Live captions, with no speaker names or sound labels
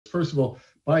First of all,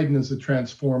 Biden is a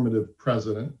transformative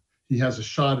president. He has a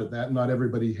shot at that. Not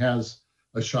everybody has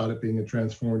a shot at being a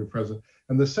transformative president.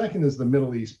 And the second is the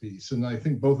Middle East piece. And I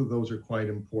think both of those are quite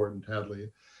important,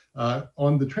 Hadley.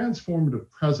 On the transformative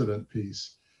president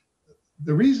piece,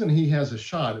 the reason he has a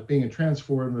shot at being a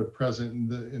transformative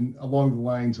president along the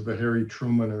lines of a Harry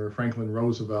Truman or a Franklin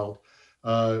Roosevelt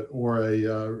or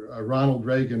a Ronald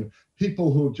Reagan,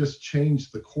 people who have just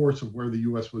changed the course of where the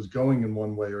U.S. was going in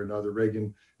one way or another.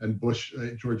 Reagan and Bush,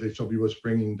 George H.W. Bush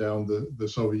bringing down the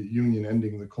Soviet Union,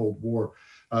 ending the Cold War.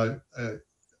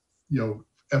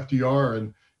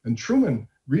 FDR and Truman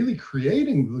really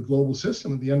creating the global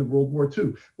system at the end of World War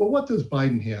II. Well, what does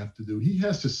Biden have to do? He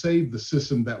has to save the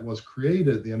system that was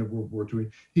created at the end of World War II.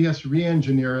 He has to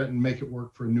re-engineer it and make it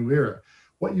work for a new era.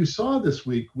 What you saw this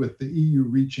week with the EU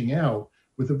reaching out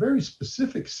with a very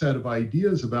specific set of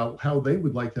ideas about how they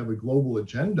would like to have a global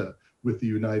agenda with the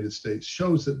United States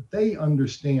shows that they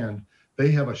understand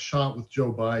they have a shot with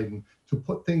Joe Biden to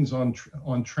put things on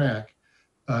track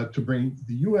to bring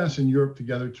the US and Europe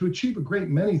together to achieve a great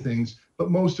many things, but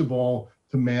most of all,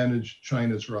 to manage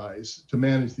China's rise, to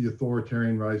manage the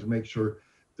authoritarian rise, and make sure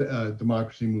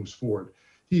democracy moves forward.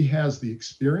 He has the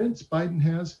experience, Biden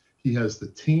has. He has the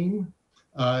team.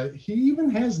 He even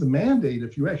has the mandate,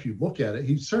 if you actually look at it.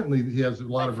 He has a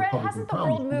lot of Fred, Republican hasn't the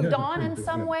problems. world moved on in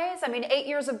some ways? I mean, 8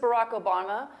 years of Barack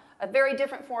Obama, a very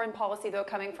different foreign policy, though,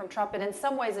 coming from Trump, and in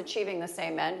some ways achieving the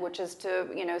same end, which is to,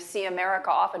 see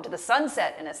America off into the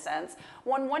sunset, in a sense.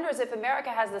 One wonders if America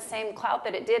has the same clout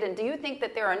that it did, and do you think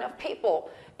that there are enough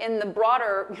people in the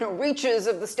broader, reaches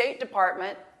of the State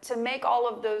Department to make all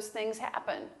of those things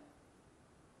happen?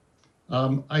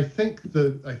 I think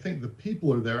the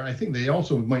people are there. I think they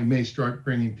also may start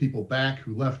bringing people back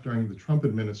who left during the Trump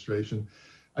administration.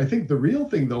 I think the real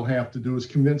thing they'll have to do is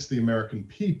convince the American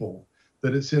people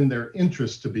that it's in their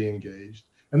interest to be engaged.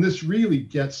 And this really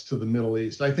gets to the Middle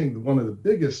East. I think one of the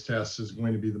biggest tests is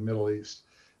going to be the Middle East.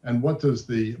 And what does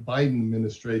the Biden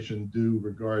administration do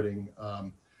regarding,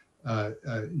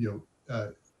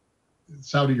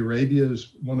 Saudi Arabia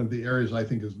is one of the areas I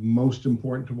think is most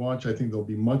important to watch. I think there'll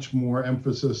be much more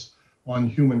emphasis on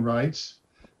human rights.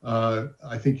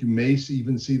 I think you may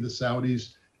even see the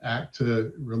Saudis act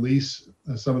to release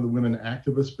some of the women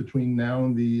activists between now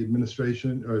and the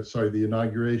inauguration,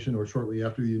 or shortly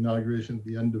after the inauguration at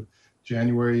the end of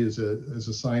January, as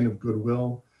a sign of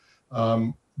goodwill.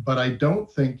 But I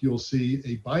don't think you'll see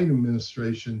a Biden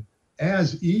administration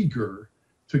as eager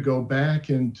to go back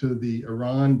into the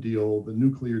Iran deal, the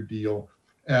nuclear deal,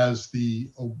 as the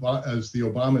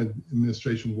Obama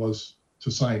administration was to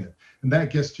sign it. And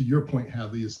that gets to your point,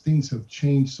 Hadley, is things have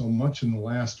changed so much in the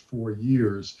last 4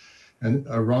 years. And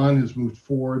Iran has moved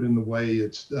forward in the way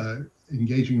it's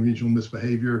engaging regional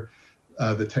misbehavior.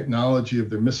 The technology of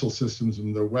their missile systems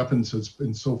and their weapons has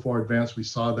been so far advanced. We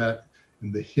saw that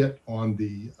in the hit on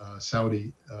the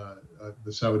Saudi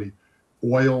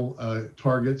oil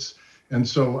targets. And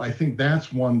so I think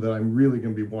that's one that I'm really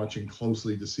going to be watching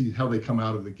closely to see how they come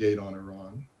out of the gate on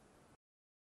Iran.